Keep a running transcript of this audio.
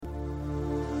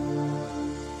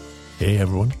Hey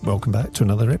everyone, welcome back to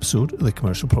another episode of the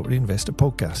Commercial Property Investor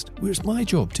Podcast, where it's my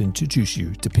job to introduce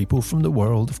you to people from the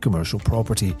world of commercial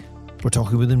property. We're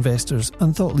talking with investors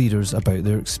and thought leaders about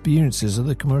their experiences of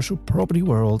the commercial property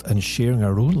world and sharing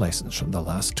our own lessons from the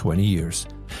last 20 years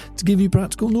to give you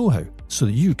practical know-how so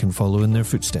that you can follow in their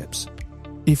footsteps.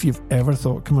 If you've ever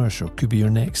thought commercial could be your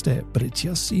next step, but it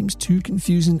just seems too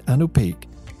confusing and opaque,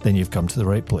 then you've come to the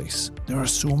right place. There are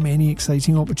so many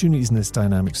exciting opportunities in this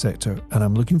dynamic sector, and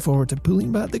I'm looking forward to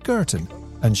pulling back the curtain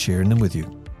and sharing them with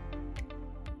you.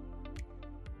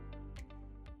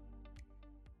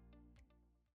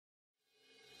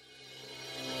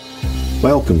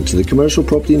 Welcome to the Commercial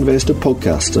Property Investor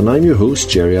Podcast, and I'm your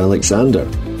host, Jerry Alexander.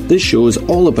 This show is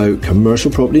all about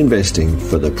commercial property investing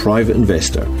for the private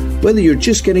investor. Whether you're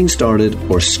just getting started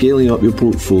or scaling up your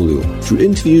portfolio, through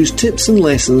interviews, tips and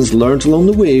lessons learned along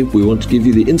the way, we want to give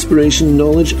you the inspiration,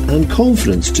 knowledge and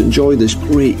confidence to enjoy this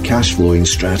great cash flowing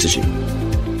strategy.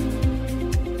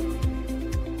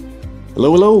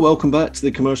 Hello, welcome back to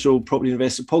the Commercial Property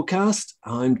Investor Podcast.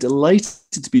 I'm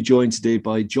delighted to be joined today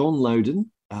by John Loudon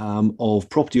of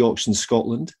Property Auctions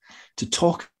Scotland to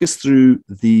talk us through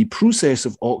the process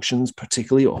of auctions,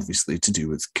 particularly obviously to do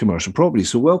with commercial property.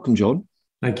 So welcome, John.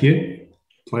 Thank you.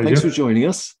 Pleasure. Thanks for joining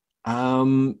us.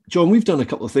 John, we've done a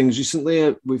couple of things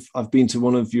recently. I've been to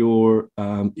one of your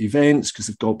events because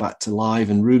they've got back to live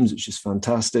in rooms, which is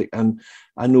fantastic. And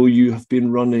I know you have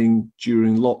been running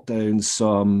during lockdown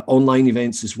some online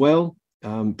events as well,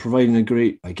 providing a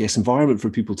great, environment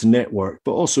for people to network,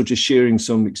 but also just sharing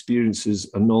some experiences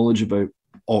and knowledge about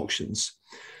auctions.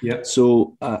 Yeah.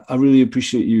 So I really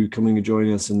appreciate you coming and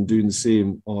joining us and doing the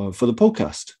same for the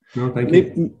podcast. No, thank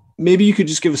you. Maybe you could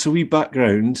just give us a wee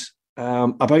background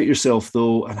about yourself,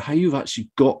 though, and how you've actually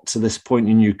got to this point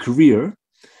in your career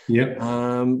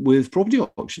with property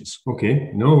auctions.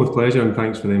 Okay. No, with pleasure, and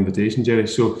thanks for the invitation, Jerry.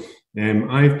 So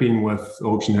I've been with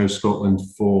Auction House Scotland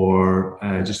for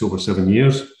just over 7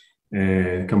 years.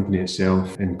 The company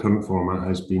itself in current format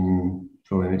has been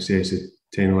probably in excess of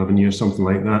 10, 11 years, something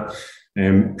like that.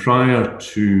 Prior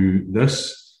to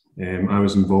this, I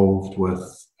was involved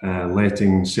with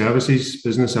letting services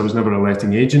business. I was never a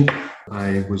letting agent.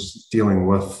 I was dealing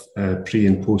with pre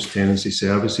and post tenancy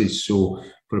services. So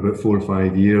for about 4 or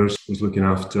 5 years, I was looking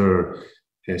after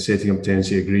setting up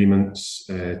tenancy agreements,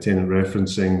 tenant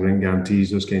referencing, rent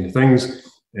guarantees, those kind of things.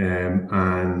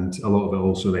 And a lot of it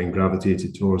also then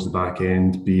gravitated towards the back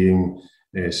end, being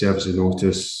services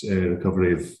notice,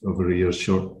 recovery of arrears,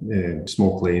 short,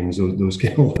 small claims, those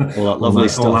kind of all that lovely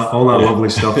stuff. All that lovely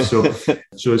stuff.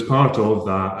 So as part of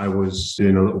that, I was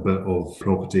doing a little bit of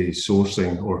property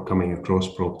sourcing or coming across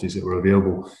properties that were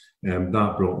available.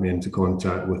 That brought me into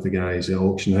contact with the guys at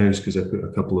Auction House because I put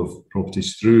a couple of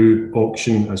properties through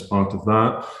auction as part of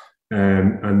that.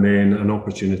 And then an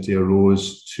opportunity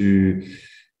arose to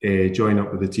join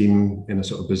up with the team in a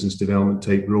sort of business development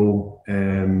type role,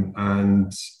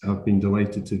 and I've been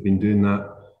delighted to have been doing that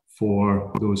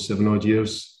for those 7 odd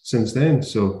years since then.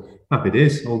 So happy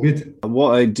days, all good.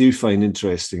 What I do find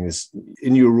interesting is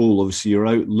in your role, obviously you're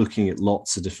out looking at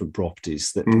lots of different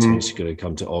properties that potentially going to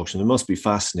come to auction. It must be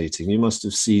fascinating. You must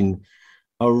have seen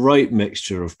a right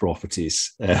mixture of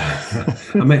properties.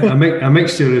 A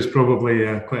mixture is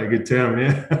probably quite a good term,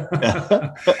 yeah.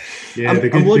 The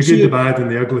good, the bad, and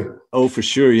the ugly. Oh, for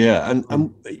sure, yeah.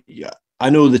 And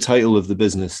I know the title of the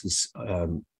business is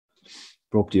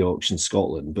Property Auction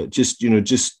Scotland, but just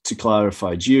to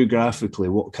clarify, geographically,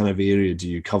 what kind of area do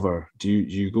you cover? Do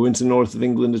you go into the north of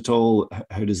England at all?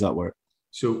 How does that work?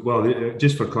 So, well,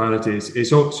 just for clarity,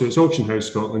 it's Auction House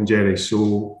Scotland, Jerry.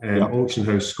 So, Auction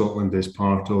House Scotland is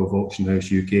part of Auction House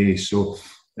UK. So,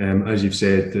 as you've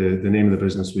said, the name of the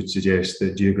business would suggest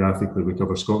that geographically we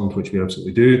cover Scotland, which we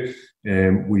absolutely do.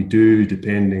 We do,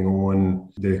 depending on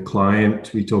the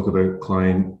client, we talk about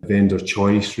client vendor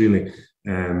choice, really.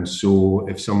 So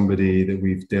if somebody that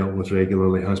we've dealt with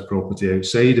regularly has property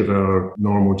outside of our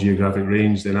normal geographic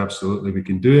range, then absolutely we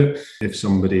can do it. If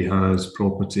somebody has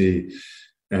property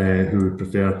who would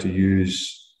prefer to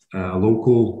use a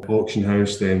local auction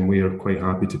house, then we are quite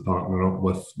happy to partner up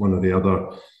with one of the other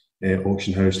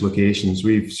auction house locations.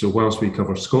 So whilst we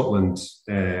cover Scotland,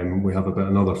 we have about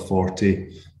another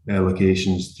 40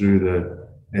 locations through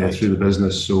the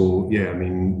business. So yeah, I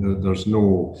mean, there's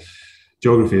no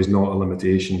geography is not a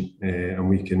limitation, and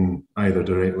we can either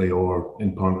directly or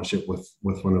in partnership with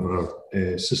one of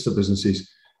our sister businesses,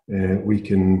 we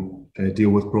can deal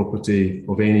with property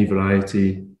of any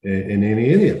variety in any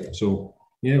area. So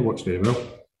yeah, it works very well.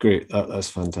 Great, that's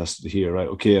fantastic to hear. Right,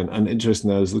 okay, and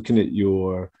interesting. I was looking at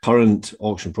your current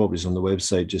auction properties on the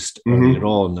website just earlier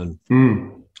on,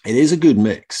 and It is a good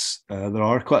mix. There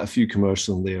are quite a few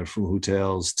commercial in there, from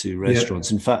hotels to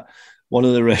restaurants. In fact, one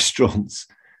of the restaurants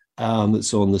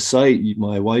that's on the site,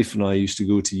 my wife and I used to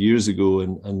go to years ago,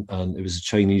 and it was a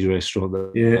Chinese restaurant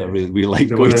that we liked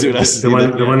going to.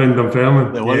 The one in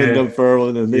Dunfermline. The one in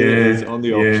Dunfermline, and there it is on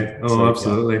the auction. Oh, so,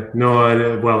 absolutely. Yeah. No,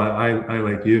 I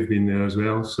like you've been there as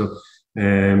well. So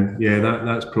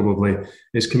that's probably,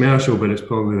 it's commercial, but it's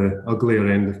probably the uglier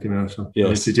end of commercial. Yes. I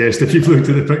would suggest if you've looked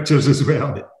at the pictures as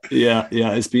well. Yeah,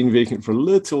 it's been vacant for a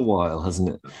little while, hasn't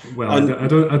it? Well, I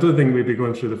don't think we'd be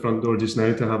going through the front door just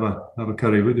now to have a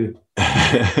curry, would we?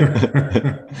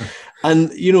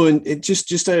 And and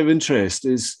just out of interest,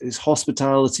 is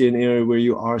hospitality an area where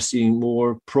you are seeing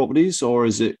more properties, or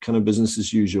is it kind of business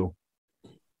as usual?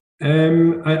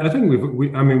 I think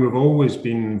we've always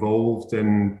been involved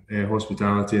in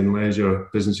hospitality and leisure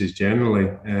businesses generally.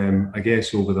 I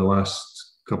guess over the last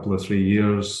couple of 3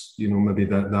 years, maybe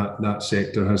that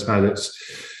sector has had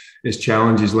its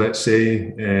challenges, let's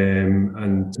say,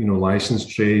 and licensed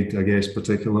trade, I guess,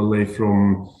 particularly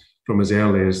from as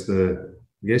early as the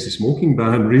smoking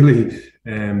ban, really,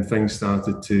 things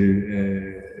started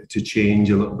to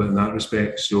change a little bit in that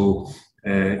respect. So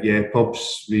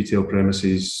pubs, retail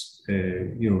premises,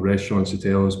 restaurants,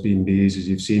 hotels, B&Bs, as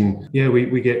you've seen. Yeah,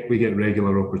 we get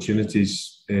regular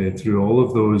opportunities through all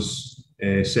of those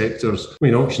sectors. I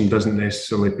mean, auction doesn't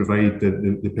necessarily provide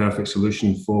the perfect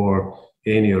solution for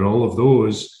any or all of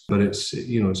those, but it's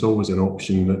always an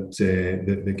option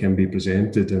that can be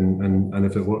presented, and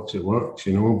if it works, it works.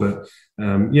 But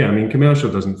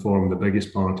commercial doesn't form the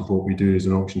biggest part of what we do as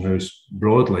an auction house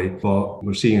broadly, but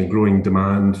we're seeing a growing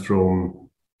demand from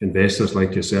investors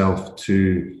like yourself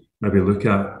to maybe look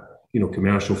at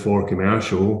commercial for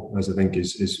commercial, as I think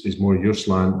is more your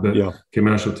slant, but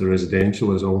commercial to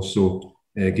residential is also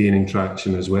gaining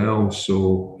traction as well.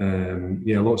 So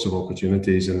lots of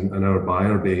opportunities, and our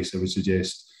buyer base, I would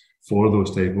suggest, for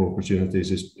those type of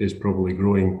opportunities is probably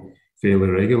growing fairly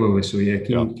regularly. So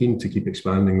keen to keep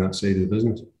expanding that side of the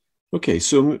business. Okay,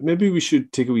 so maybe we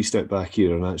should take a wee step back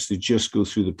here and actually just go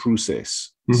through the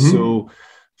process. Mm-hmm. So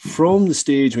from the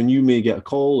stage when you may get a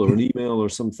call or an email or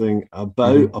something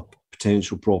about a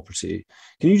potential property,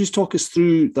 can you just talk us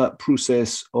through that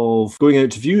process of going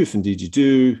out to view, if indeed you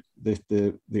do,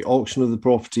 the auction of the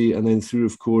property, and then through,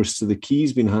 of course, to the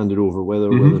keys being handed over,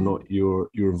 whether or not you're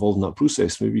involved in that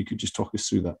process? Maybe you could just talk us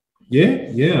through that. Yeah,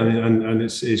 and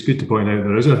it's good to point out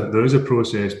there is a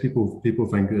process. People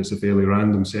think that it's a fairly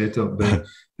random setup, but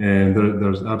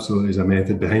there's absolutely is a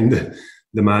method behind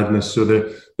the madness. So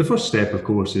the first step, of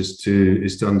course, is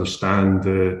to understand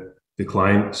the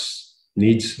client's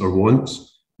needs or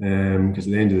wants, because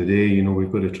at the end of the day,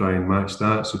 we've got to try and match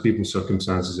that. So people's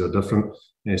circumstances are different.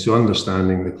 So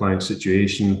understanding the client's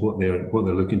situation, what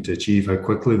they're looking to achieve, how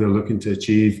quickly they're looking to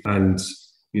achieve, and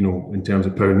in terms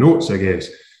of pound notes, I guess.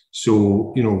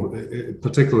 So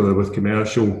particularly with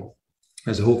commercial,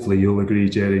 as hopefully you'll agree,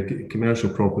 Jerry,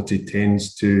 commercial property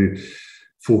tends to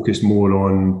focus more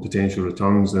on potential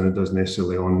returns than it does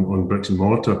necessarily on bricks and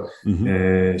mortar.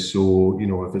 So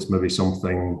if it's maybe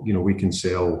something, we can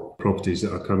sell properties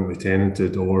that are currently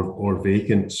tenanted or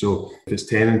vacant. So if it's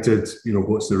tenanted,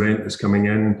 what's the rent that's coming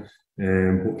in?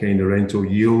 What kind of rental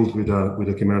yield would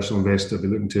a commercial investor be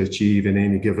looking to achieve in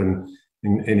any given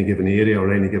area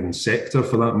or any given sector,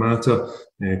 for that matter?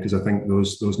 Because I think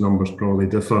those numbers probably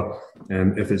differ.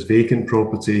 If it's vacant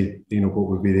property, what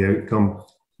would be the outcome?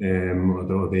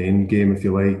 Or the end game, if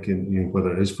you like, and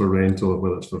whether it is for rental or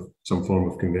whether it's for some form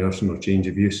of conversion or change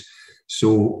of use.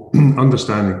 So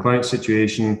understanding client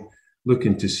situation,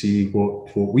 looking to see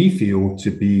what we feel to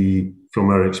be,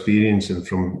 from our experience and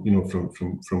from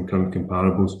current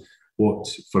comparables, what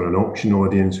for an auction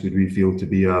audience would we feel to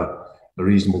be a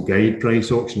reasonable guide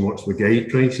price. Auction works with guide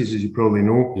prices, as you probably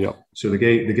know. Yeah. So the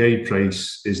guide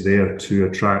price is there to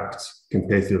attract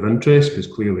competitive interest, because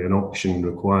clearly an auction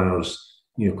requires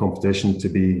competition to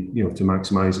be, to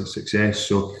maximise its success.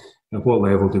 So at what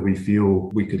level do we feel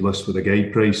we could list with a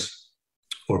guide price,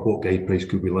 or what guide price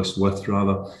could we list with,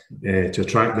 rather, to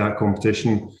attract that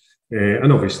competition?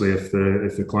 And obviously, if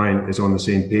the client is on the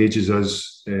same page as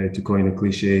us, to coin a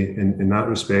cliche in that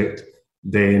respect,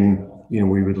 then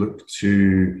we would look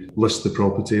to list the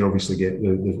property, obviously get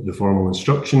the formal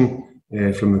instruction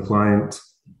from the client,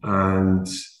 and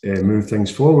move things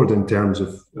forward in terms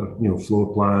of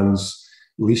floor plans,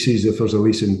 leases, if there's a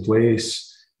lease in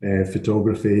place,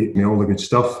 photography, all the good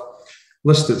stuff.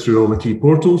 List it through all the key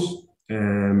portals.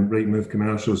 Rightmove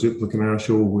Commercial, Zoopla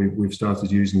Commercial. We've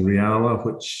started using Reala,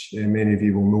 which many of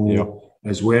you will know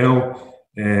as well.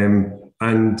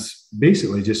 And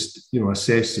basically just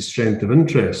assess the strength of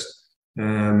interest.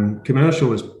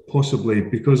 Commercial is possibly,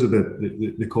 because of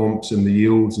the comps and the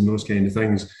yields and those kind of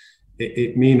things,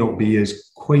 it may not be as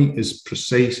quite as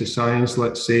precise a science,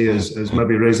 let's say, as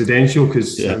maybe residential,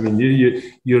 because I mean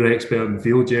you're an expert in the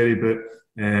field, Jerry, but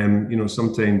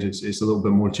sometimes it's a little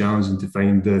bit more challenging to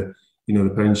find the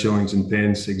pound, shillings and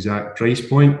pence exact price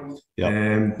point.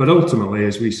 But ultimately,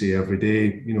 as we say every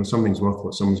day, something's worth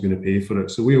what someone's going to pay for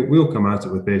it. So we'll come at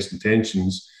it with best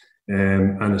intentions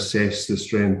and assess the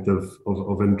strength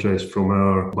of interest from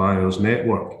our buyers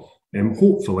network.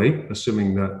 Hopefully,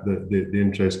 assuming that the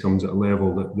interest comes at a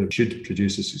level that should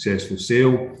produce a successful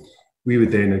sale, we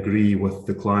would then agree with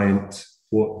the client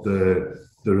what the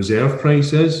reserve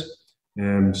price is.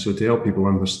 So to help people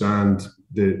understand,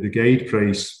 the guide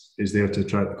price is there to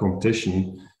attract the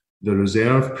competition. The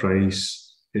reserve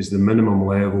price is the minimum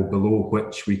level below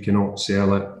which we cannot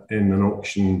sell it in an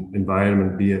auction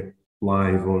environment, be it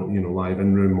live or live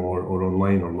in room or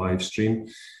online or live stream.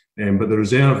 But the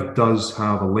reserve does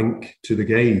have a link to the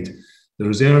guide. The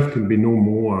reserve can be no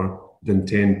more than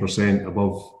 10%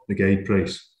 above the guide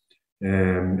price.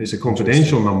 It's a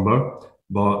confidential number,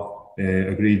 but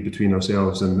agreed between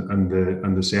ourselves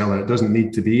and the seller. It doesn't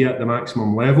need to be at the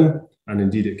maximum level, and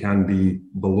indeed it can be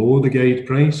below the guide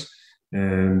price.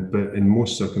 But in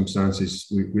most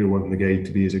circumstances, we want the guide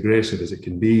to be as aggressive as it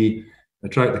can be,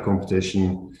 attract the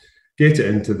competition, get it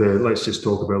into let's just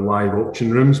talk about live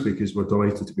auction rooms, because we're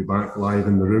delighted to be back live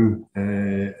in the room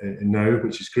now,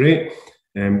 which is great.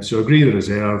 So agree the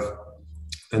reserve,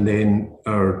 and then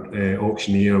our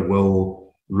auctioneer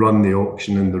will run the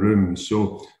auction in the room.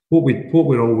 So what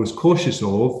we're always cautious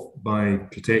of by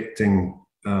protecting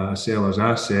a seller's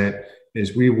asset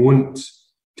is we won't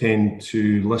tend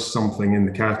to list something in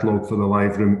the catalogue for the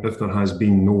live room if there has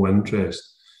been no interest.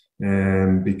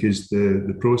 Because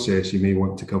the process, you may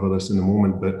want to cover this in a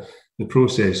moment, but the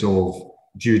process of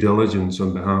due diligence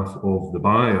on behalf of the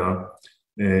buyer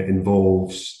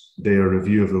involves their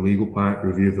review of the legal pack,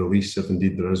 review of the lease, if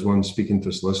indeed there is one, speaking to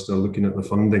a solicitor, looking at the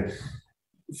funding,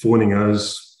 phoning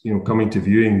us, coming to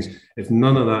viewings. If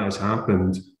none of that has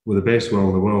happened, with the best will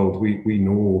in the world, we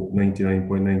know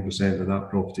 99.9% of that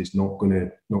property is not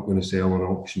going to sell on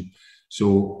auction.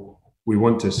 So we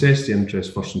want to assess the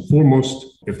interest first and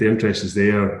foremost. If the interest is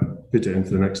there, put it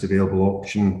into the next available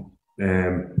auction,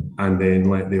 and then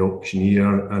let the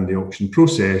auctioneer and the auction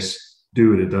process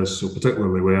do what it does so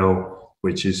particularly well,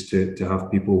 which is to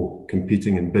have people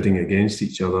competing and bidding against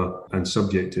each other, and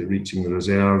subject to reaching the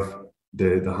reserve,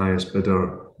 the highest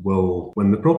bidder will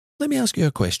win the property. Let me ask you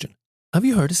a question. Have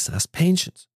you heard of SAS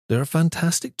pensions? They're a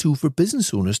fantastic tool for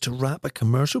business owners to wrap a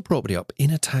commercial property up in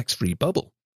a tax-free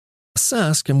bubble.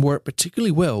 SAS can work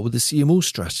particularly well with the CMO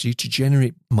strategy to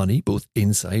generate money both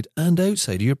inside and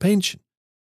outside of your pension.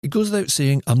 It goes without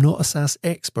saying, I'm not a SAS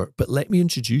expert, but let me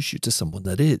introduce you to someone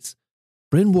that is.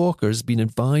 Bryn Walker has been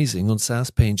advising on SAS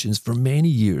pensions for many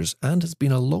years and has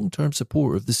been a long-term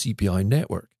supporter of the CPI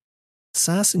network.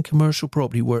 SAS and commercial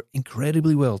property work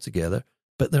incredibly well together,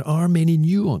 but there are many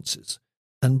nuances,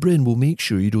 and Bryn will make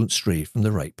sure you don't stray from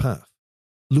the right path.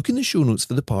 Look in the show notes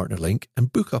for the partner link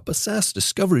and book up a SAS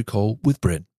discovery call with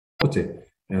Bryn. But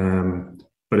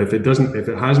if it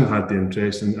hasn't had the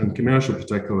interest, and commercial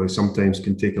particularly sometimes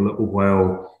can take a little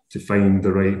while to find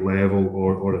the right level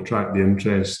or attract the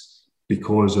interest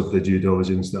because of the due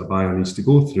diligence that a buyer needs to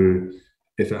go through.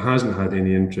 If it hasn't had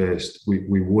any interest,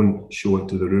 we won't show it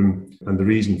to the room. And the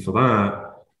reason for that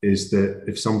is that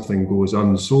if something goes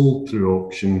unsold through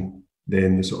auction,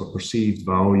 then the sort of perceived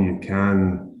value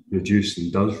can reduce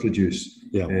and does reduce.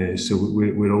 So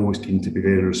we're always keen to be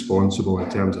very responsible in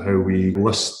terms of how we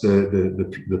list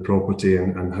the property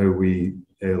and how we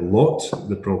lot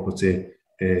the property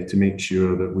to make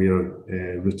sure that we are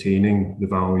retaining the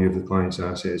value of the client's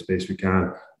asset as best we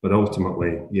can. But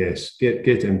ultimately, yes,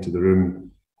 get into the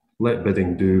room, let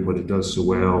bidding do what it does so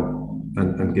well,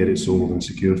 and get it sold and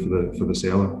secured for the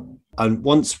seller. And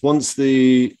once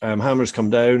the hammers come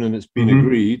down and it's been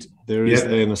agreed, there is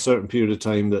then a certain period of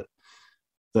time that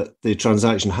the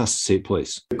transaction has to take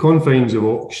place. The confines of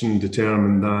auction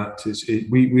determine that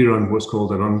we run what's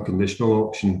called an unconditional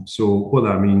auction. So what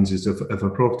that means is if a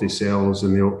property sells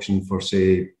in the auction for,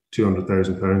 say,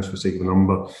 £200,000 for sake of a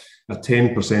number, a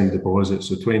 10% deposit,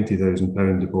 so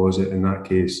 £20,000 deposit in that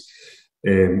case,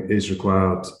 is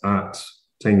required at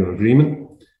time of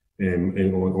agreement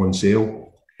on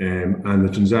sale. And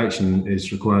the transaction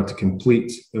is required to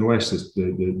complete unless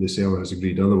the seller has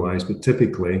agreed otherwise, but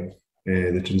typically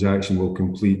the transaction will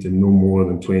complete in no more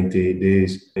than 28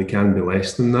 days. It can be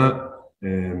less than that.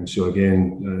 So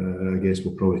again, I guess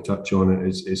we'll probably touch on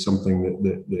it. It's something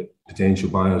that potential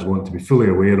buyers want to be fully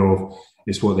aware of.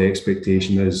 It's what the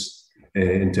expectation is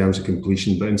in terms of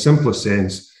completion. But in simplest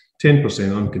sense,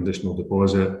 10% unconditional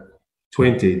deposit,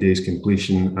 28 days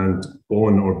completion, and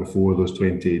on or before those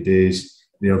 28 days,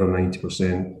 the other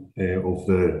 90% of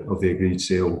the agreed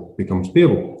sale becomes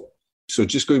payable. So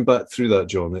just going back through that,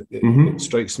 John, it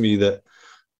strikes me that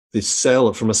the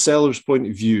seller, from a seller's point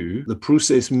of view, the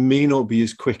process may not be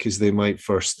as quick as they might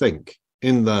first think,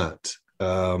 in that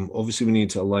obviously we need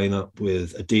to align up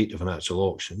with a date of an actual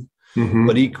auction,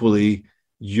 but equally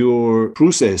your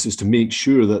process is to make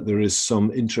sure that there is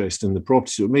some interest in the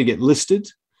property. So it may get listed.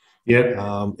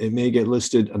 It may get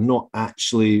listed and not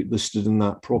actually listed in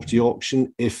that property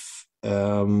auction if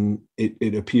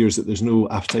it appears that there's no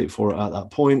appetite for it at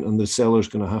that point, and the seller's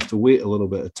going to have to wait a little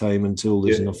bit of time until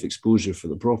there's enough exposure for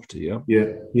the property. Without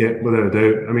a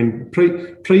doubt. I mean,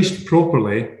 priced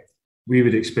properly, we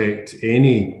would expect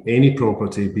any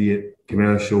property, be it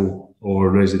commercial or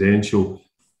residential,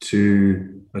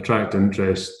 to attract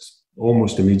interest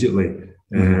almost immediately.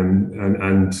 And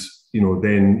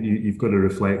then you've got to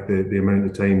reflect the amount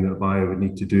of time that a buyer would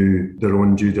need to do their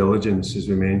own due diligence, as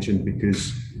we mentioned,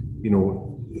 because the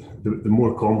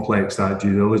more complex that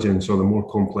due diligence, or the more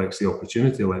complex the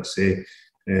opportunity, let's say,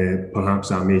 perhaps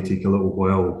that may take a little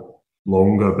while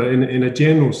longer. But in a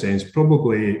general sense,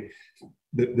 probably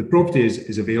the property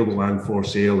is available and for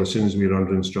sale as soon as we're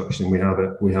under instruction. We have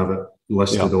it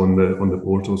listed on the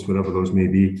portals, wherever those may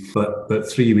be.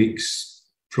 But 3 weeks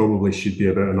probably should be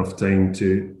about enough time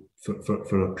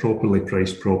for a properly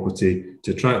priced property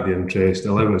to attract the interest,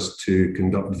 allow us to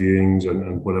conduct viewings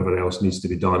and whatever else needs to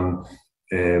be done,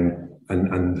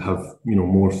 and have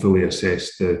more fully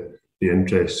assessed the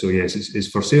interest. So yes, it's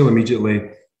for sale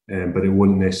immediately, but it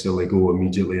wouldn't necessarily go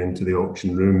immediately into the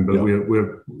auction room. But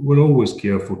we're always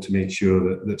careful to make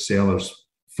sure that sellers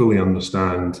fully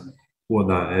understand what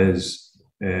that is,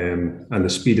 and the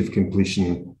speed of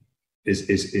completion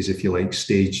is if you like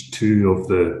stage 2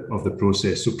 of the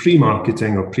process. So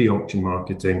pre-marketing or pre-auction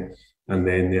marketing, and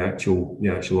then the actual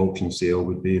auction sale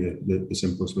would be the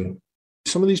simplest way.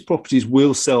 Some of these properties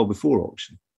will sell before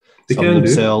auction. They Some can of them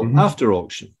do. sell after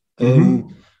auction.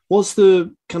 What's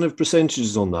the kind of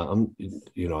percentages on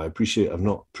that? I appreciate I've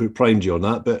not primed you on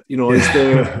that, but is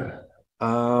there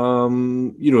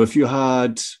if you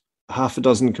had half a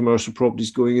dozen commercial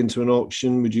properties going into an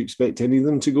auction, would you expect any of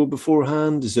them to go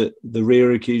beforehand? Is it the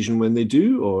rare occasion when they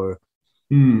do, or?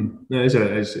 No, it's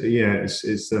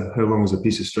how long is a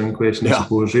piece of string question, I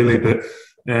suppose, really. But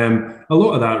a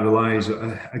lot of that relies,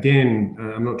 again,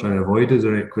 I'm not trying to avoid a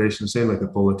direct question, I sound like a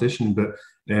politician, but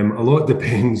a lot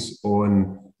depends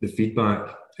on the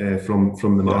feedback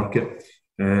from the market.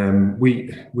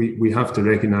 We have to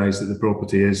recognise that the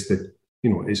property is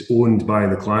owned by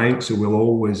the client. So we'll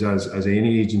always, as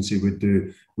any agency would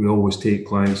do, we always take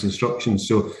clients' instructions.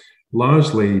 So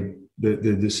largely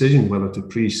the decision whether to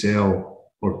pre-sell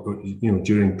or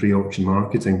during pre-auction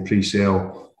marketing,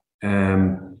 pre-sell,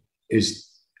 is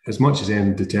as much as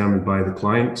anything determined by the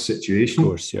client's situation. Of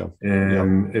course,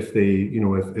 If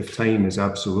if time is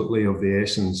absolutely of the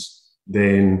essence,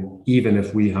 then even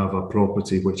if we have a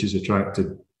property which has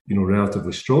attracted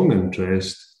relatively strong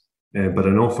interest, but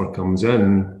an offer comes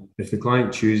in, if the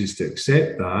client chooses to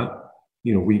accept that,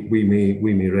 we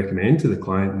may recommend to the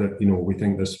client that we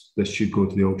think this should go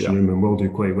to the auction room and will do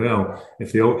quite well.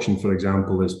 If the auction, for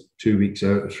example, is 2 weeks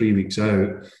out, 3 weeks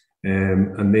out,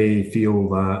 and they feel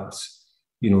that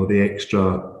the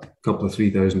extra couple of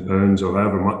 £3,000 or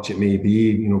however much it may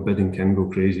be, bidding can go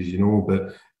crazy, as you know,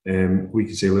 but we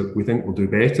could say, look, we think we'll do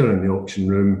better in the auction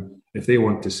room. If they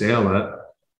want to sell it,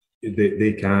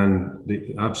 they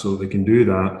absolutely can do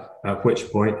that, at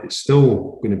which point it's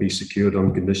still going to be secured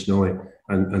unconditionally,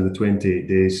 and the 28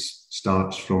 days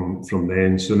starts from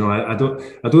then. So no, I don't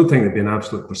think there'd be an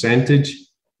absolute percentage.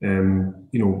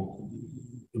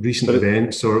 Recent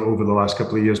events or over the last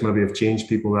couple of years maybe have changed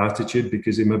people's attitude,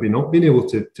 because they maybe not been able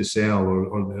to sell,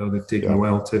 or they've taken a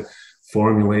while to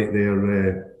formulate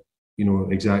their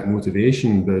exact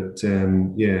motivation. But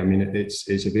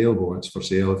it's available, it's for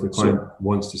sale. If the client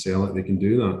wants to sell it, they can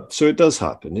do that. So it does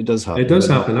happen. It does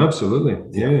happen, absolutely.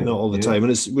 Not all the time.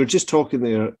 And we're just talking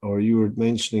there, or you were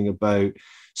mentioning about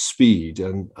speed,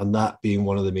 and that being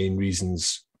one of the main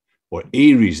reasons, or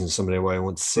a reason somebody might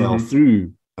want to sell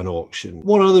through an auction.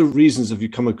 What other reasons have you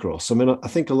come across? I mean, I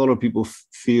think a lot of people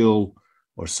feel,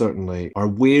 or certainly are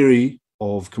wary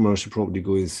of commercial property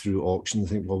going through auction. They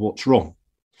think, well, what's wrong?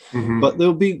 But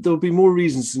there'll be more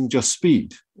reasons than just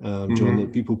speed, John,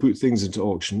 that people put things into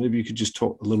auction. Maybe you could just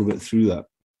talk a little bit through that.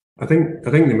 I think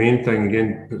the main thing,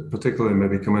 again, particularly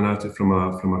maybe coming at it from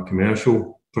a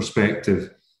commercial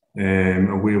perspective,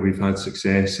 and where we've had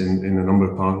success in a number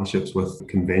of partnerships with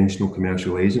conventional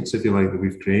commercial agents, if you like, that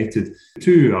we've created. The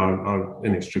two are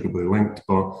inextricably linked,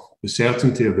 but the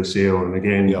certainty of the sale, and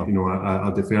again,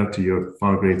 I defer to your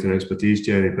far greater expertise,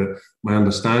 Jerry, but my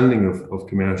understanding of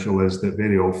commercial is that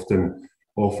very often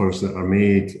offers that are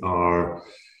made are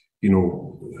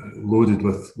loaded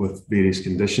with various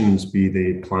conditions, be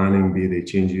they planning, be they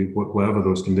changing, whatever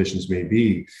those conditions may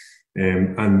be.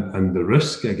 And the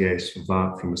risk, I guess, of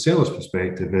that from a seller's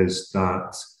perspective is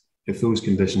that if those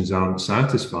conditions aren't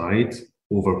satisfied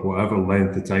over whatever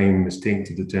length of time is taken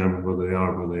to determine whether they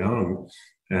are or whether they aren't,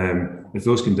 if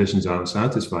those conditions aren't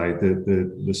satisfied,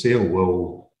 the sale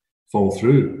will fall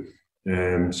through.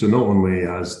 So not only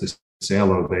has the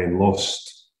seller then lost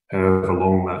however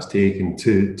long that's taken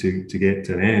to get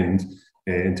to an end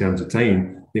in terms of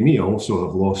time, they may also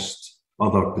have lost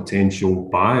other potential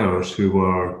buyers who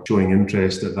were showing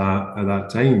interest at that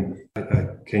time. I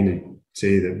kind of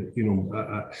say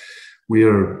that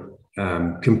we're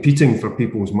competing for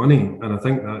people's money, and I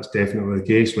think that's definitely the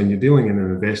case when you're dealing in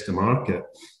an investor market.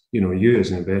 You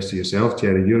as an investor yourself,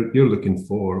 Jerry, you're looking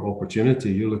for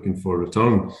opportunity, you're looking for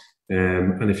return,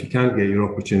 and if you can't get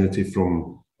your opportunity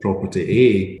from property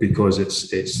A because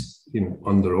it's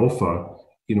under offer,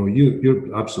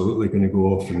 you're absolutely going to go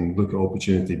off and look at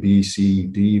opportunity B, C,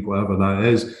 D, whatever that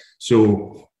is.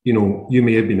 So you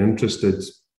may have been interested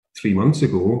 3 months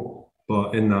ago,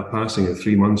 but in that passing of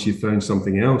 3 months, you found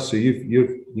something else. So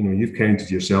you've counted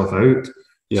yourself out.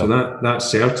 Yeah. So that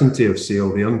certainty of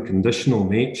sale, the unconditional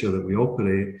nature that we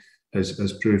operate,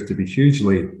 has proved to be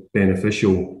hugely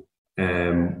beneficial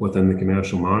within the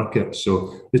commercial market.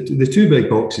 So the two big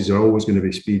boxes are always going to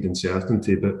be speed and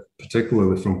certainty, but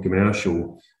particularly from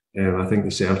commercial, I think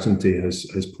the certainty has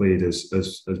played as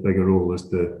big a role as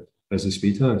the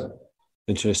speed has.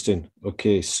 Interesting.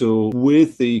 Okay, so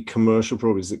with the commercial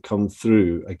properties that come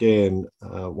through, again,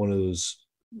 one of those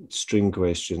string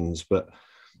questions, but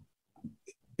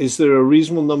is there a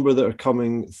reasonable number that are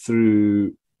coming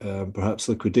through perhaps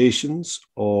liquidations,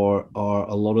 or are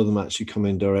a lot of them actually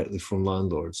coming directly from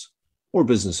landlords or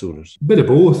business owners? A bit of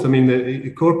both. I mean, the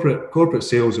corporate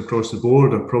sales across the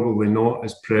board are probably not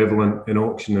as prevalent in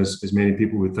auction as many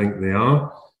people would think they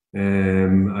are.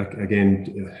 I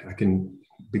can,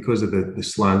 because of the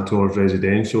slant towards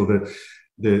residential,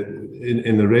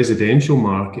 in the residential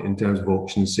market in terms of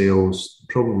auction sales,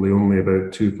 probably only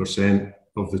about 2%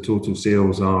 of the total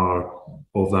sales are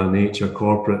of that nature,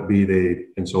 corporate, be they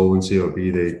insolvency or be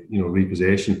they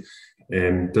repossession.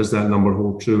 Does that number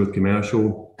hold true with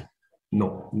commercial?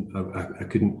 No, I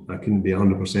couldn't be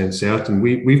 100% certain.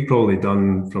 We've probably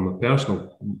done, from a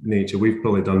personal nature, we've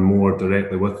probably done more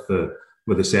directly with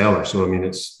the seller. So I mean,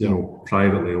 it's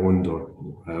privately owned or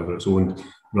however it's owned,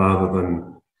 rather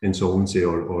than insolvency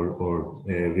or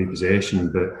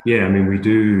repossession. But yeah, I mean, we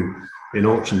do in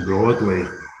auction broadly.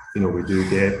 We do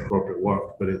get corporate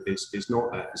work, but it's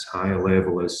not at as high a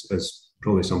level as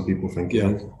probably some people think it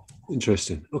is.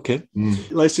 Interesting. Okay.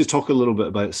 Let's just talk a little bit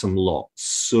about some lots.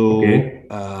 So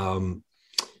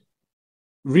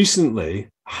recently,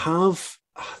 have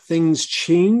things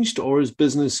changed, or has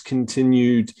business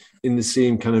continued in the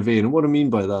same kind of vein? And what I mean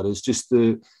by that is just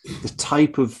the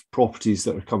type of properties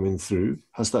that are coming through.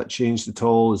 Has that changed at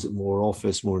all? Is it more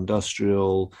office, more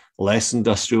industrial, less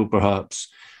industrial perhaps?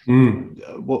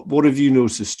 What have you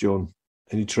noticed, John?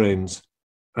 Any trends?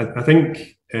 I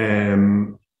think,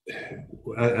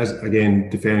 as again,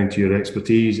 deferring to your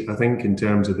expertise, I think in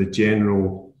terms of the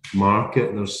general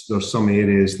market, there's some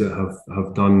areas that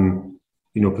have done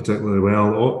particularly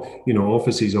well.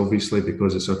 Offices, obviously,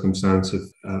 because of circumstance,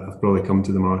 have probably come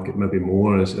to the market maybe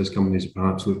more as companies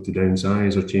perhaps look to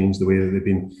downsize or change the way that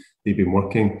they've been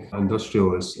working.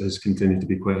 Industrial has continued to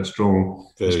be quite a strong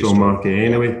market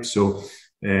anyway. So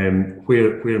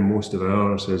where most of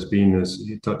ours has been, is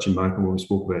touching back on what we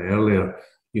spoke about earlier,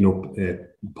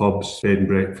 pubs, bed and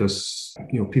breakfasts,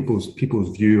 people's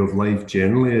view of life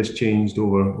generally has changed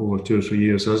over 2 or 3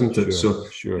 years, hasn't it?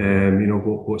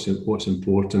 What's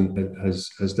important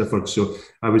has differed. So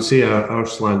I would say our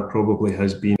slant probably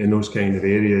has been in those kind of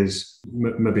areas,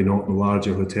 maybe not the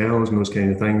larger hotels and those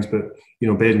kind of things, but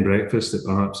bed and breakfasts that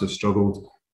perhaps have struggled.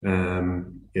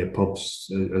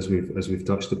 Pubs, as we've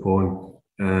touched upon.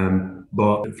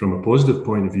 But from a positive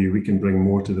point of view, we can bring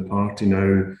more to the party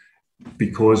now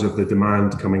because of the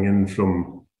demand coming in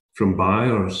from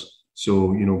buyers. So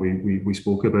we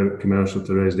spoke about commercial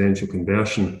to residential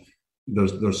conversion.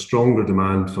 There's stronger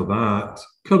demand for that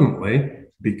currently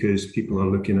because people are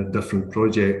looking at different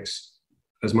projects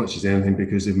as much as anything,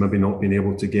 because they've maybe not been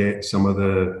able to get some of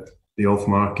the the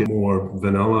off-market, more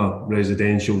vanilla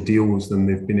residential deals than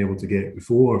they've been able to get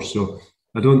before. So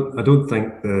I don't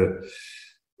think the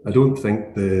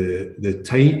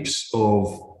types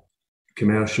of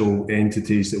commercial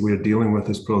entities that we're dealing with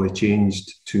has probably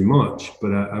changed too much,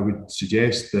 but I would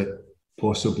suggest that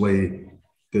possibly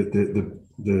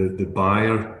the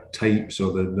buyer types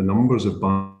or the numbers of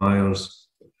buyers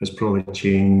has probably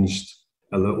changed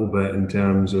a little bit in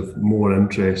terms of more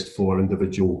interest for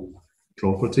individual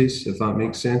properties, if that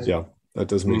makes sense. Yeah, that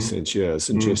does make sense. Yeah, it's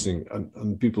interesting.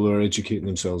 And people are educating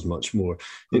themselves much more.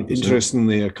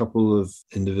 Interestingly, a couple of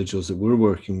individuals that we're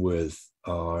working with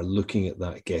are looking at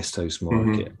that guest house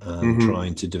market and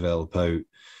trying to develop out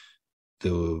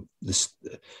the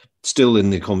still in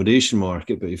the accommodation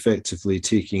market, but effectively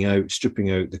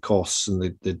stripping out the costs and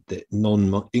the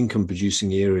non-income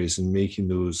producing areas and making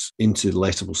those into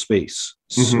lettable space.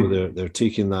 So they're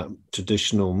taking that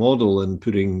traditional model and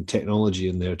putting technology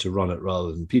in there to run it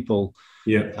rather than people.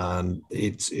 Yeah, and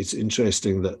it's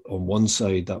interesting that on one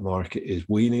side that market is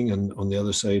waning, and on the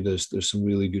other side there's some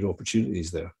really good opportunities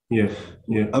there. Yeah.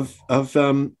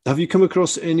 Have you come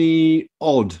across any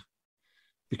odd,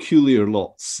 peculiar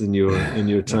lots in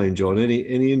your time, John?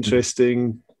 Any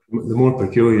interesting? The more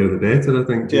peculiar, the better, I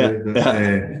think.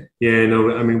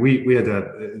 No, I mean, we had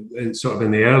a sort of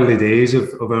in the early days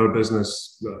of our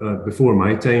business, before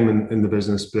my time in the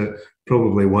business, but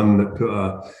probably one that put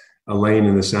a line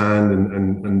in the sand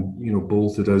and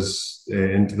bolted us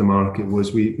into the market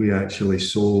was we actually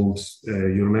sold.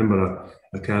 You remember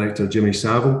a character, Jimmy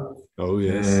Savile? Oh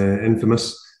yes,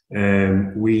 infamous.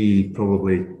 We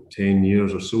probably 10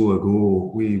 years or so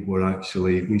ago,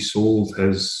 we sold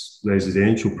his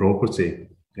residential property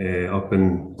up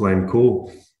in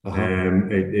Glencoe.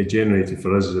 It generated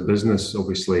for us as a business,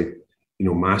 obviously,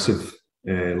 massive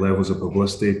levels of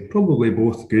publicity, probably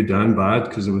both good and bad,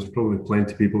 because there was probably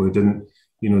plenty of people who didn't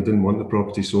want the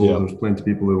property sold. There was plenty of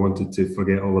people who wanted to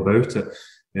forget all about it.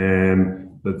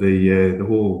 But the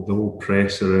whole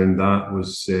press around that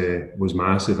was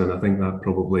massive, and I think that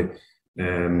probably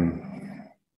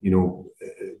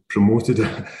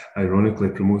ironically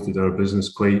promoted our business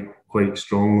quite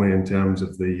strongly in terms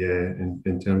of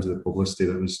the publicity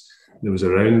that was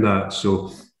around that.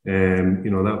 So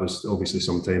that was obviously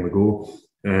some time ago.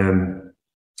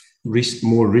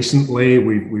 More recently,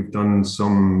 we've done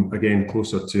some, again,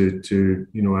 closer to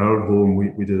our home.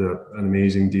 We did an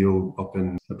amazing deal up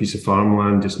in a piece of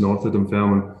farmland just north of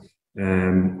Dunfermline,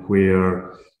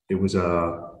 where it was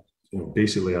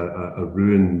basically a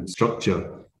ruined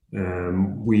structure.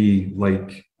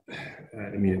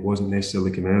 It wasn't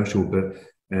necessarily commercial, but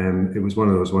it was one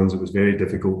of those ones that was very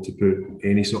difficult to put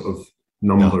any sort of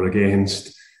number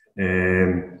against.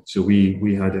 So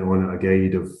we had it on at a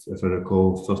guide of, if I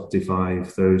recall,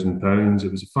 £35,000.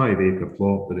 It was a 5-acre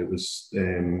plot, but it was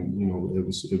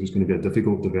going to be a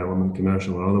difficult development,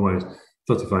 commercial or otherwise.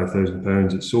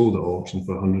 £35,000. It sold at auction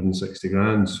for 160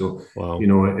 grand. So wow.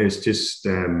 It's just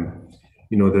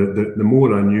the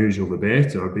more unusual the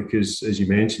better, because as you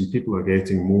mentioned, people are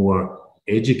getting more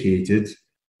educated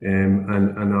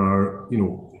and are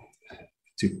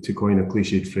to coin a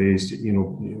cliched phrase,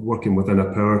 working within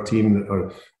a power team that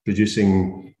are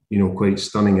producing, quite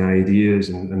stunning ideas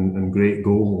and great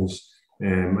goals.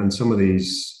 And some of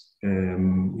these,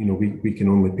 we can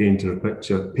only paint a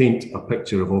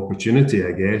picture of opportunity,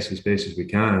 I guess, as best as we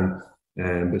can.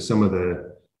 But some of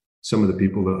the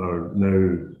people that are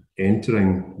now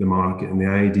entering the market and the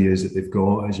ideas that they've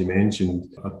got, as you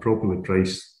mentioned, a properly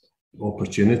priced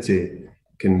opportunity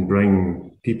can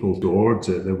bring people towards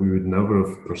it that we would never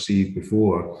have perceived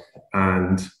before,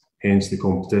 and hence the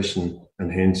competition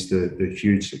and hence the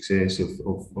huge success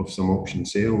of some auction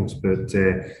sales. But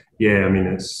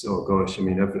it's,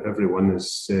 everyone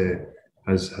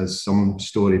has some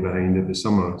story behind it, but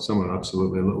some are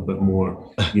absolutely a little bit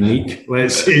more unique,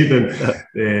 let's say, than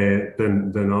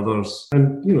others.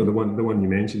 And the one you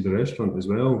mentioned, the restaurant as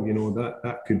well,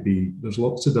 that could be, there's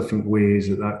lots of different ways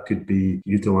that could be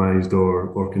utilised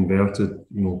or converted,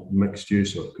 mixed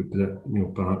use, or could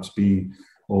perhaps be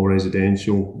all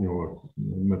residential, or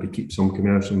maybe keep some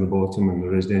commercial on the bottom and the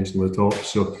residential on the top.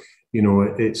 So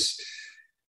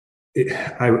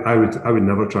I would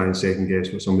never try and second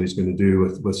guess what somebody's going to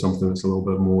do with something that's a little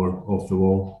bit more off the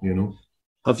wall,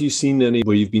 Have you seen any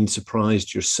where you've been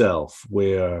surprised yourself,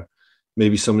 where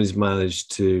maybe somebody's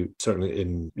managed to, certainly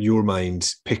in your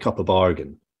mind, pick up a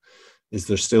bargain? Is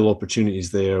there still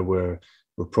opportunities there where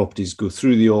where properties go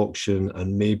through the auction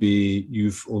and maybe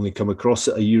you've only come across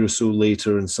it a year or so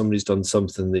later and somebody's done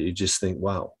something that you just think,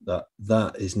 wow,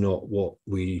 that is not what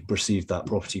we perceived that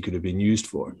property could have been used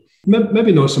for?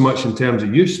 Maybe not so much in terms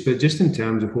of use, but just in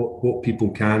terms of what people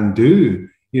can do.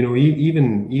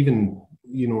 Even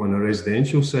on a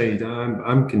residential side,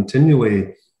 I'm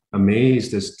continually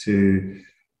amazed as to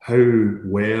how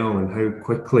well and how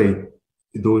quickly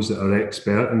those that are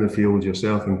expert in the field,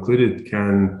 yourself included,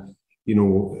 can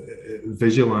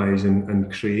visualize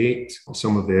and create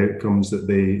some of the outcomes that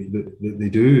they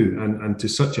do, and to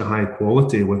such a high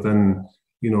quality within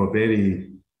a very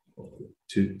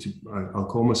I'll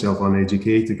call myself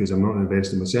uneducated because I'm not an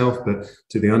investor myself, but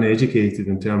to the uneducated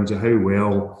in terms of how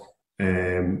well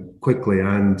quickly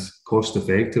and cost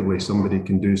effectively somebody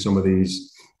can do some of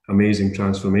these amazing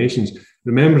transformations.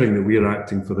 Remembering that we're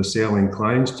acting for the selling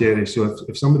clients, Jerry, so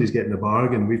if somebody's getting a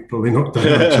bargain, we've probably not done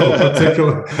our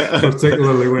job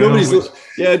particularly well.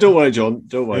 Yeah, don't worry, John.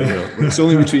 Don't worry. It's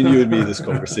only between you and me, this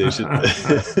conversation.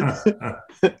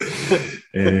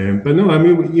 But no, I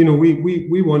mean,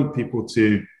 we want people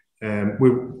to, we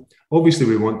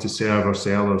want to serve our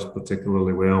sellers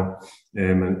particularly well,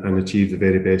 and achieve the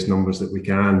very best numbers that we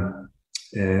can.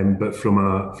 But from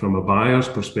a buyer's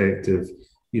perspective,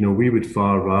 we would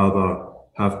far rather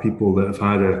have people that have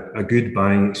had a good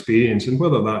buying experience, and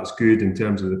whether that's good in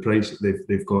terms of the price that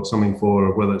they've got something for,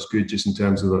 or whether it's good just in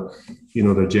terms of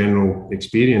their general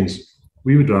experience.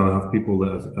 We would rather have people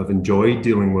that have enjoyed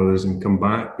dealing with us and come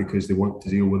back because they want to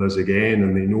deal with us again,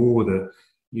 and they know that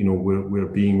we're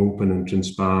being open and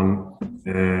transparent,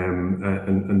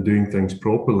 and doing things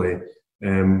properly,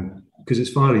 because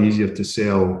it's far easier to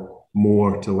sell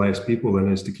more to less people than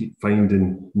it is to keep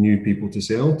finding new people to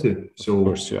sell to. So, of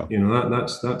course, yeah.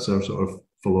 That's our sort of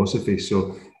philosophy.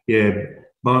 So yeah,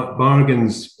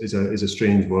 bargains is a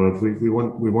strange word. We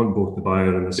want both the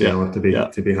buyer and the seller to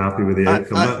be happy with the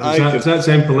outcome. Does that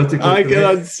sound political? I can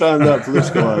understand that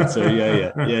political answer.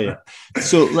 Yeah.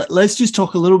 So let's just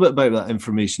talk a little bit about that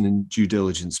information in due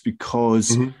diligence,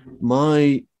 because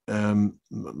my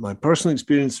personal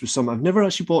experience with some, I've never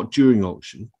actually bought during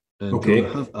auction. Okay.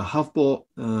 I have bought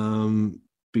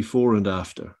before and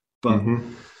after, but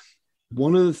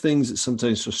one of the things that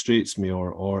sometimes frustrates me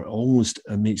or almost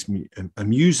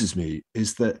amuses me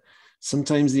is that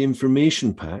sometimes the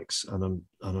information packs, and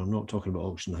I'm not talking about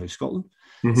Auction House Scotland,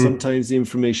 sometimes the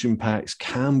information packs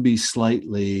can be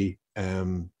slightly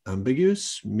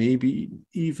ambiguous, maybe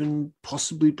even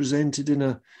possibly presented in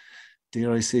a,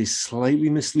 dare I say, slightly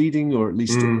misleading, or at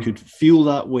least it could feel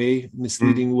that way,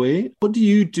 misleading way. What do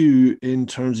you do in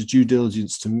terms of due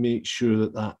diligence to make sure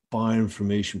that buyer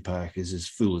information pack is as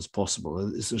full as possible?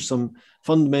 Is there some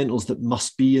fundamentals that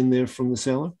must be in there from the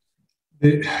seller?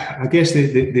 I guess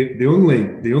the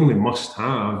only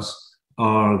must-haves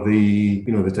are the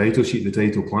title sheet, the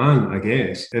title plan. I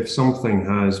guess if something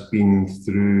has been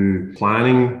through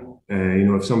planning,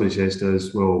 if somebody says to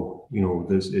us, well,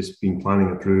 it's been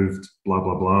planning approved, blah,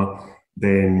 blah, blah,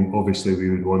 then obviously we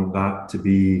would want that to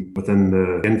be within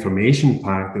the information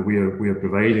pack that we are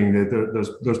providing.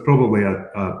 There's probably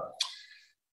a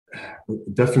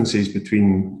differences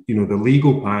between, the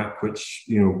legal pack, which,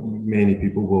 many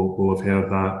people will have heard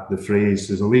the phrase,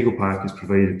 there's a legal pack is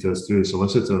provided to us through the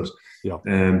solicitors. Yeah.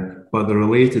 But the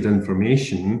related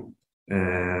information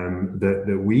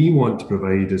that we want to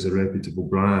provide as a reputable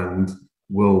brand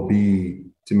will be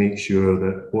to make sure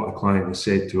that what a client has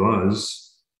said to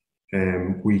us,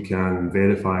 we can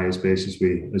verify as best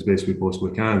we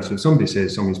possibly can. So if somebody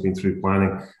says something's been through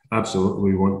planning,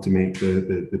 absolutely we want to make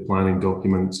the planning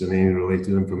documents and any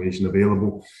related information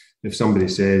available. If somebody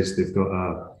says they've got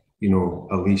a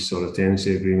lease or a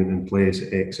tenancy agreement in place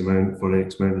at X amount for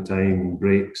X amount of time and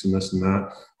breaks and this and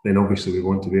that, then obviously we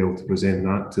want to be able to present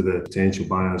that to the potential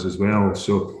buyers as well.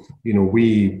 So,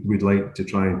 we would like to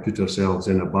try and put ourselves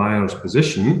in a buyer's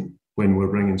position when we're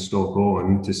bringing stock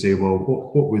on to say, well,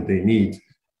 what would they need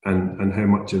and how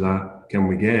much of that can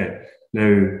we get?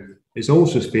 Now, it's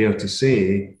also fair to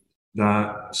say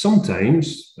that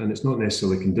sometimes, and it's not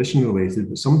necessarily condition related,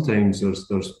 but sometimes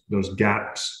there's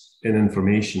gaps in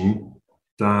information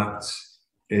that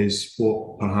is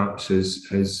what perhaps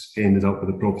has ended up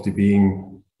with the property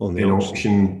being on the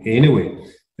auction anyway.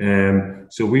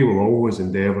 So we will always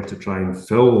endeavour to try and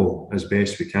fill as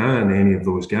best we can any of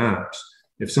those gaps.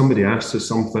 If somebody asks us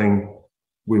something,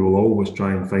 we will always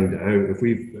try and find it out. If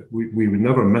we would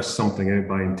never miss something out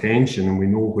by intention, and we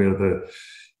know where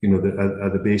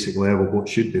at the basic level what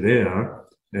should be there,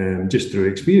 just through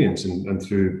experience and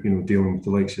through dealing with the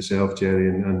likes of yourself, Jerry,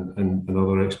 and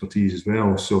other expertise as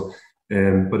well. So,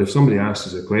 but if somebody asks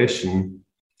us a question,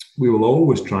 we will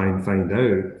always try and find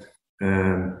out.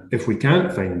 If we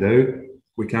can't find out,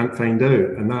 we can't find out.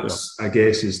 And that's, I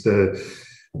guess, is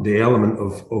the element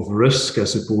of risk, I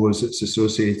suppose, that's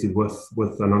associated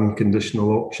with an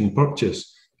unconditional auction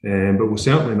purchase. But we'll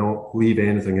certainly not leave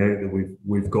anything out that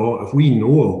we've got. If we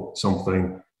know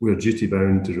something, we're duty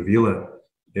bound to reveal it.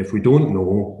 If we don't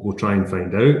know, we'll try and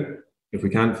find out. If we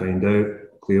can't find out,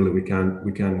 clearly we can't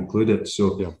include it.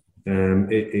 So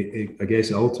I guess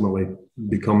it ultimately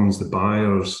becomes the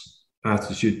buyer's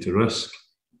attitude to risk,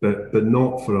 but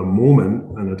not for a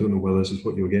moment, and I don't know whether this is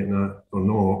what you were getting at or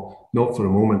not for a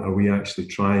moment are we actually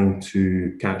trying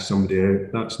to catch somebody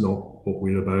out. That's not what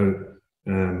we're about,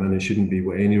 and it shouldn't be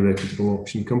what any reputable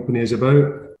auction company is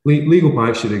about. Legal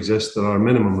packs should exist. There are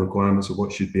minimum requirements of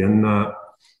what should be in that.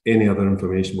 Any other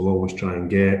information we'll always try and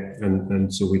get,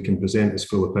 and so we can present as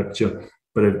full a picture.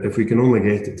 But if we can only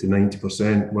get it to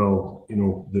 90%, well,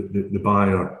 the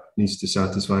buyer needs to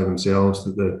satisfy themselves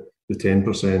that the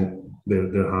 10%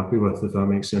 they're happy with, if that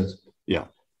makes sense. Yeah,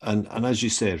 and as you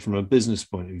said, from a business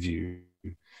point of view,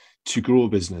 to grow a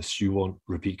business, you want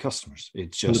repeat customers.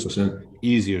 It's just 100%.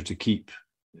 Easier to keep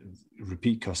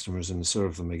repeat customers and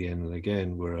serve them again and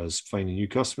again, whereas finding new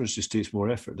customers just takes more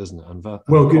effort, doesn't it?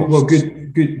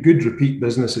 Good repeat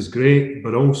business is great,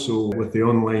 but also with the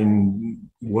online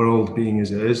world being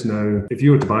as it is now, if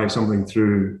you were to buy something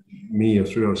through me or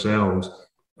through ourselves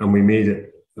and we made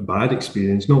it a bad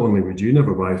experience, not only would you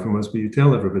never buy from us, but you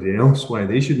tell everybody else why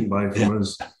they shouldn't buy from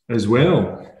us as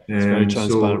well. It's a very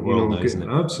transparent world now, isn't it?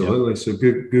 Absolutely. So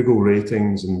Google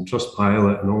ratings and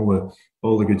Trustpilot and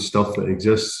all the good stuff that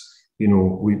exists.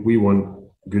 We want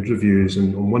good reviews,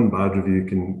 and one bad review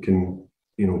can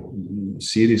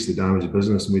seriously damage a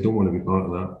business, and we don't want to be part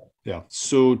of that. Yeah.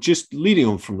 So just leading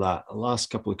on from that, the last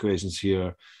couple of questions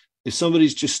here. If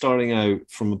somebody's just starting out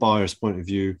from a buyer's point of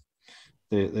view,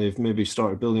 they've maybe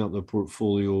started building up their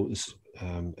portfolio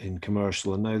in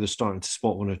commercial, and now they're starting to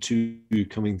spot one or two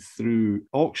coming through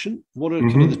auction. What are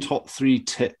kind of the top 3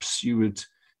 tips you would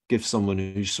give someone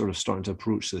who's sort of starting to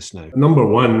approach this now? Number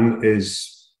 1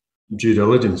 is due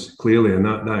diligence, clearly, and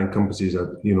that encompasses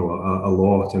a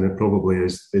lot, and it probably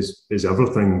is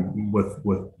everything with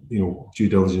due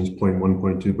diligence, point 1,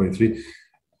 point 2, point 3.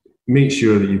 Make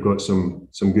sure that you've got some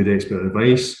good expert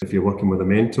advice. If you're working with a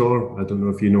mentor, I don't know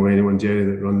if you know anyone, Jerry,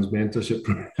 that runs mentorship.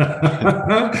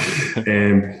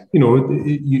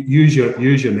 Use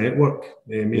your network.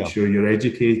 Make sure you're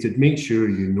educated. Make sure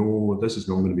you know this is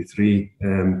not going to be 3.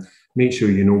 Make sure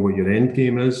you know what your end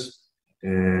game is.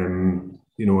 And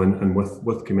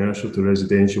with commercial to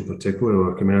residential particularly,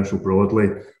 or commercial broadly,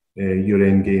 your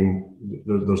end game,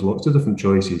 there's lots of different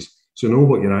choices. So know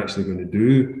what you're actually going to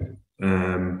do,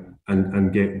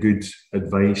 and get good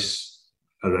advice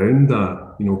around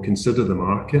that. Consider the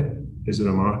market. Is there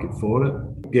a market for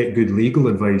it? Get good legal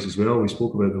advice as well. We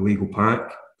spoke about the legal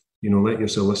pack. Let your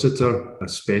solicitor, a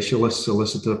specialist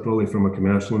solicitor, probably from a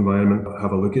commercial environment,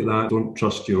 have a look at that. Don't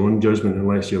trust your own judgment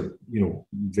unless you're,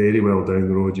 very well down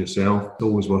the road yourself. It's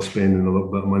always worth spending a little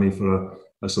bit of money for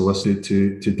a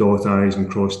solicitor to dot I's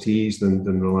and cross T's than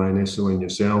rely necessarily on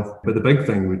yourself. But the big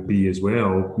thing would be as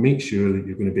well, make sure that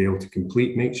you're going to be able to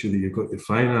complete, make sure that you've got your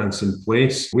finance in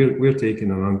place. We're taking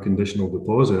an unconditional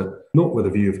deposit, not with a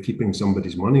view of keeping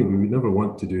somebody's money. We would never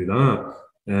want to do that.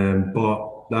 But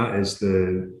that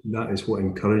is what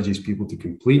encourages people to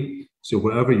complete. So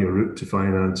whatever your route to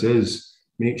finance is,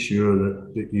 make sure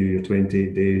that your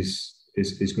 28 days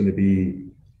is going to be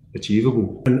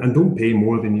achievable, and don't pay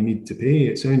more than you need to pay.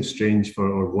 It sounds strange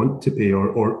or want to pay,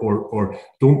 or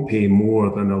don't pay more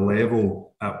than a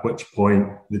level at which point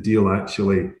the deal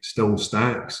actually still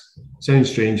stacks. It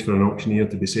sounds strange for an auctioneer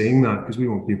to be saying that, because we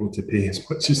want people to pay as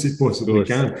much as they possibly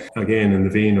can. Again, in the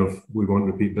vein of we want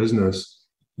repeat business,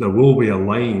 there will be a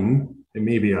line. It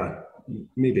may be a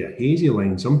hazy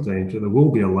line sometimes, but there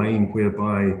will be a line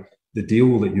whereby the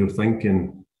deal that you're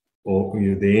thinking, or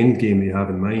the end game that you have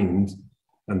in mind,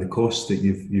 and the costs that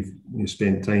you've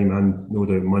spent time and no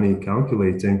doubt money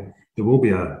calculating, there will be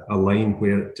a line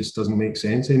where it just doesn't make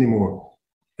sense anymore.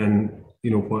 And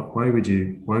why would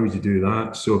you do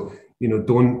that? So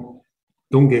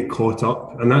don't get caught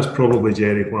up. And that's probably,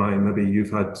 Jerry, why maybe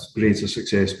you've had greater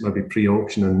success maybe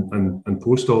pre-auction and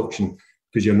post-auction,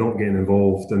 because you're not getting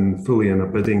involved fully in a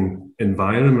bidding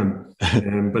environment.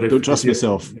 But don't trust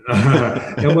myself.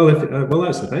 Well,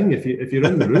 that's the thing. If you're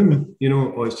in the room,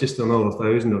 it's just another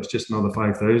 1,000, or it's just another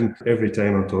 5,000. Every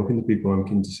time I'm talking to people, I'm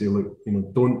keen to say, look,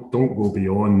 don't go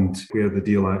beyond where the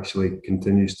deal actually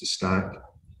continues to stack.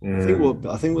 I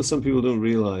think what some people don't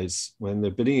realise when they're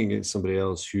bidding against somebody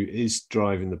else who is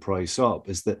driving the price up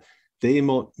is that they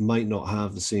might not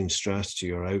have the same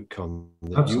strategy or outcome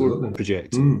that Absolutely. you're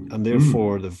projecting, and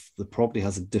therefore the property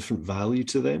has a different value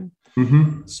to them.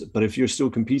 So, but if you're still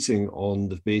competing on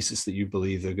the basis that you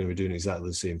believe they're going to be doing exactly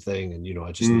the same thing, and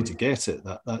I just need to get it,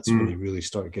 that's when you really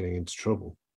start getting into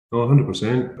trouble. Oh,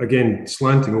 100%. Again,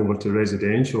 slanting over to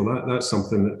residential, that's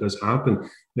something that does happen.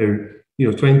 Now,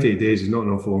 28 days is not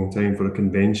an awful long time for a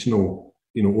conventional,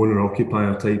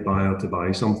 owner-occupier type buyer to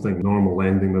buy something. Normal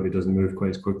lending maybe doesn't move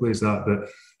quite as quickly as that, but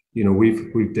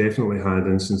we've definitely had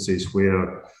instances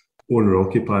where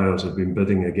owner-occupiers have been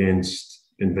bidding against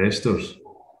investors.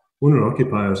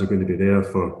 Owner-occupiers are going to be there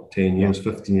for 10 years,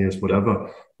 15 years,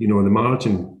 whatever. The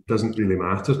margin doesn't really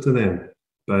matter to them.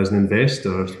 But as an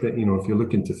investor, if you're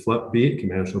looking to flip, be it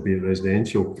commercial, be it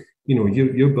residential,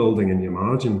 you're building in your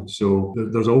margin. So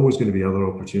there's always going to be other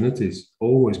opportunities,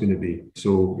 always going to be.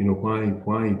 So,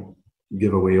 why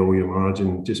give away all your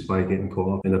margin just by getting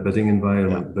caught up in a bidding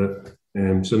environment? Yeah.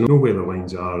 But so know where the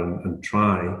lines are and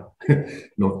try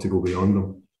not to go beyond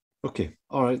them. Okay.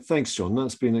 All right. Thanks, John.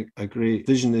 That's been a great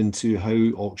vision into how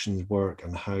auctions work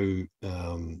and how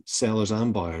sellers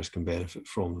and buyers can benefit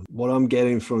from them. What I'm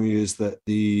getting from you is that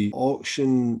the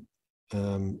auction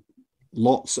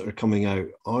lots that are coming out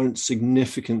aren't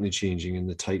significantly changing in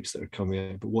the types that are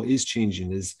coming out. But what is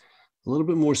changing is a little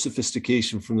bit more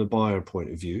sophistication from the buyer point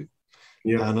of view,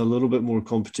 and a little bit more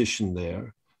competition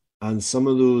there. And some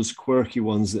of those quirky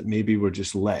ones that maybe were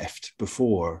just left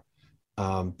before,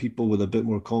 people with a bit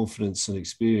more confidence and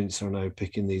experience are now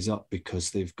picking these up because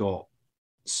they've got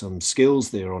some skills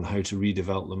there on how to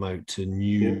redevelop them out to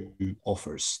new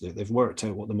offers. They've worked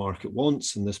out what the market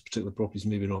wants, and this particular property is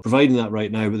maybe not providing that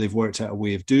right now, but they've worked out a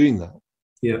way of doing that.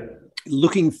 Yeah.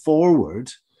 Looking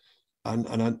forward,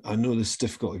 and I know this is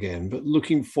difficult again, but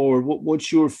looking forward,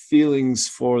 what's your feelings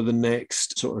for the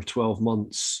next sort of 12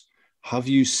 months? Have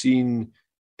you seen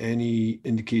any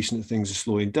indication that things are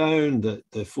slowing down, that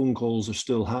the phone calls are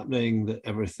still happening, that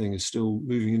everything is still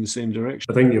moving in the same direction?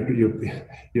 I think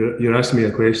you're asking me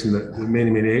a question that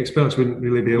many experts wouldn't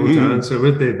really be able to answer,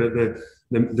 would they? But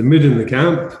the mood in the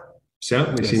camp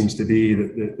certainly seems to be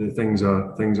that the things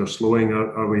are slowing.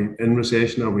 Are we in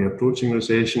recession? Are we approaching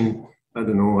recession? I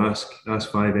don't know. Ask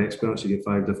 5 experts, you get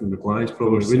 5 different replies,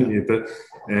 probably, wouldn't you? But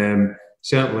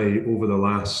certainly over the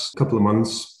last couple of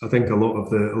months, I think a lot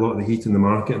of the heat in the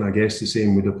market, and I guess the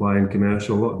same would apply in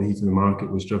commercial, a lot of the heat in the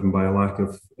market was driven by a lack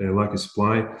of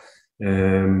supply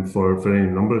for any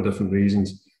number of different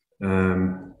reasons.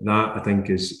 That I think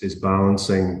is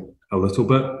balancing a little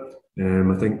bit.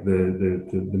 I think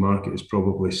the market is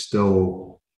probably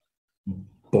still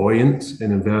buoyant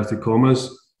in inverted commas,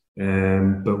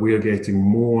 but we are getting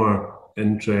more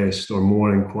interest or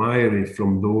more inquiry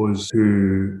from those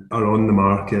who are on the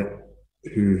market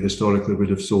who historically would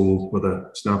have sold with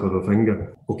a snap of a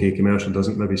finger. Okay, commercial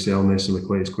doesn't maybe sell necessarily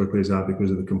quite as quickly as that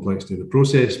because of the complexity of the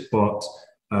process, but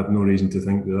I have no reason to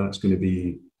think that that's going to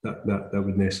be that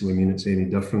would necessarily mean it's any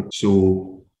different.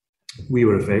 So we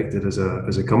were affected as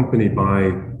a company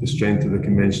by the strength of the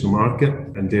conventional market,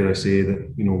 and dare I say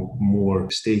that more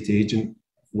estate agent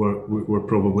we're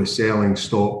probably selling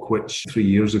stock which 3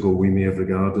 years ago we may have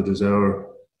regarded as our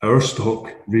stock,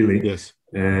 really. Yes.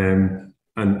 And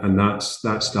that's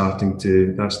starting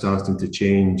to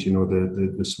change.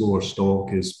 The slower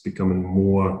stock is becoming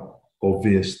more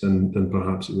obvious than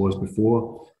perhaps it was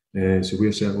before. So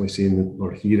we're certainly seeing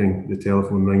or hearing the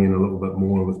telephone ringing a little bit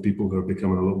more with people who are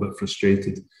becoming a little bit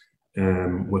frustrated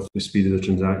with the speed of the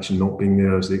transaction not being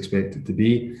there as they expect it to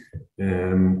be.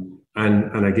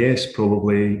 And I guess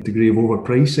probably degree of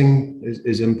overpricing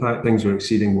is impact. Things are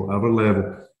exceeding whatever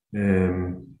level.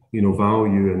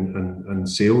 Value and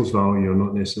sales value are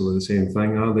not necessarily the same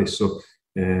thing, are they? So,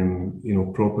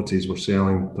 properties were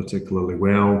selling particularly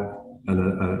well,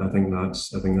 and I think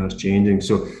that's changing.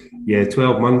 So,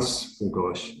 12 months. Oh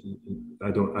gosh,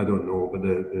 I don't know, but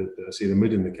I see the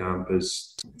mood in the camp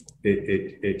is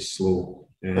it's slow.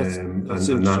 And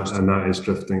that is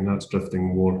drifting. That's drifting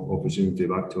more opportunity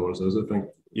back towards us, I think.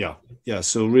 Yeah.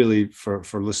 So really, for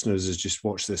listeners, is just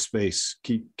watch this space.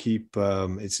 Keep.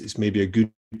 It's maybe a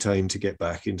good time to get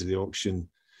back into the auction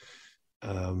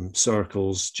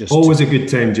circles. Just always a good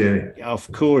time, Jerry. Yeah,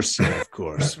 of course.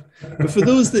 But for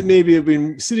those that maybe have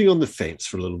been sitting on the fence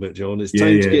for a little bit, John, it's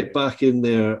time to get back in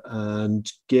there and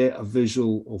get a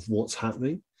visual of what's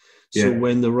happening. So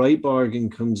when the right bargain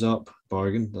comes up,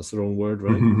 that's the wrong word,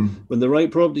 right? When the right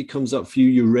property comes up for you,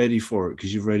 you're ready for it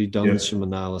because you've already done some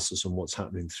analysis on what's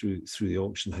happening through the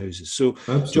auction houses. So,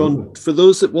 absolutely. John, for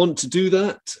those that want to do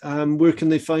that, where can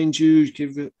they find you?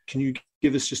 Can you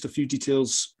give us just a few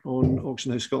details on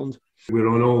Auction House Scotland? We're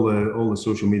on all the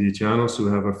social media channels. So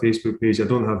we have our Facebook page. I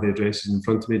don't have the addresses in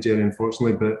front of me, Jerry,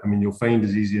 unfortunately, but I mean, you'll find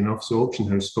us easy enough. So Auction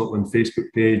House Scotland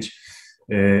Facebook page,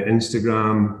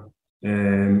 Instagram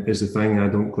is the thing. I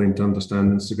don't claim to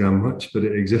understand Instagram much, but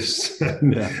it exists,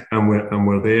 and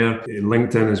we're there.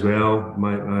 LinkedIn as well.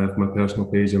 I have my personal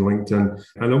page on LinkedIn,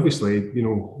 and obviously,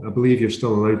 I believe you're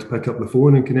still allowed to pick up the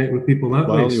phone and connect with people that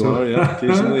way. You are, yeah,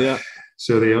 occasionally, yeah.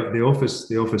 So the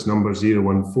office number is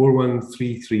 0141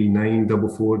 339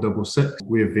 4466.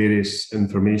 We have various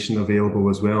information available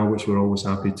as well, which we're always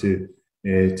happy to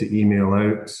email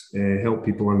out, help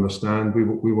people understand.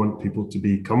 We want people to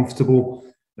be comfortable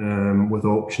with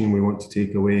auction. We want to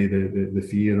take away the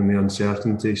fear and the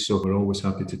uncertainty. So we're always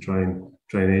happy to try and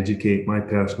educate. My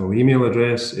personal email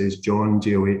address is john,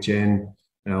 JOHN,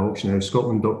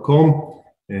 auctionhousescotland.com.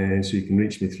 So you can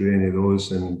reach me through any of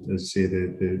those. And as I say,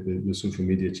 the social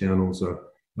media channels are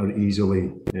easily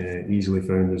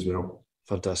found as well.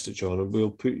 Fantastic, John. And we'll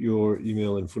put your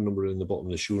email and phone number in the bottom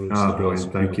of the show notes.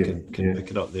 Brilliant. Thank you. Can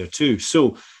pick it up there too.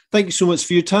 So thank you so much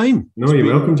for your time. No,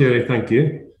 you're welcome, Jerry. Thank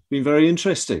you. Been very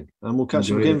interesting. And we'll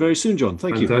catch up again very soon, John.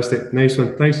 Thank you. Fantastic. Nice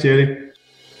one. Thanks, Jerry.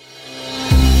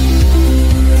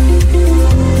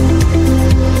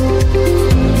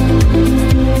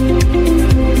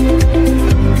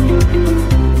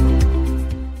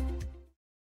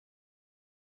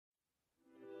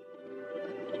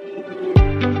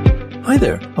 Hi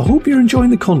there, I hope you're enjoying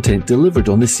the content delivered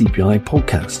on the CPI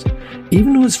podcast.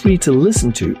 Even though it's free to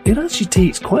listen to, it actually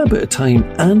takes quite a bit of time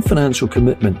and financial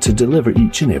commitment to deliver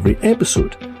each and every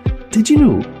episode. Did you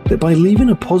know that by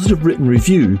leaving a positive written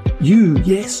review, you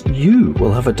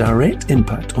will have a direct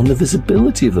impact on the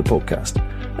visibility of the podcast?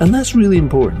 And that's really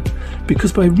important,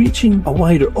 because by reaching a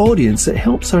wider audience, it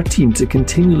helps our team to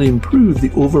continually improve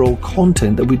the overall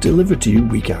content that we deliver to you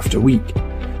week after week.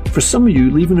 For some of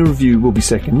you, leaving a review will be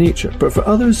second nature, but for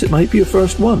others, it might be a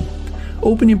first one.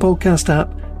 Open your podcast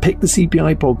app, pick the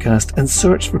CPI podcast and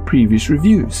search for previous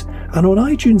reviews. And on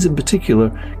iTunes in particular,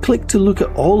 click to look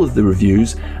at all of the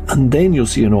reviews, and then you'll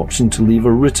see an option to leave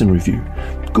a written review.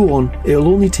 Go on, it'll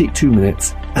only take 2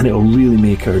 minutes and it'll really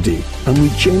make our day. And we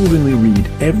genuinely read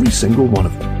every single one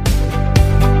of them.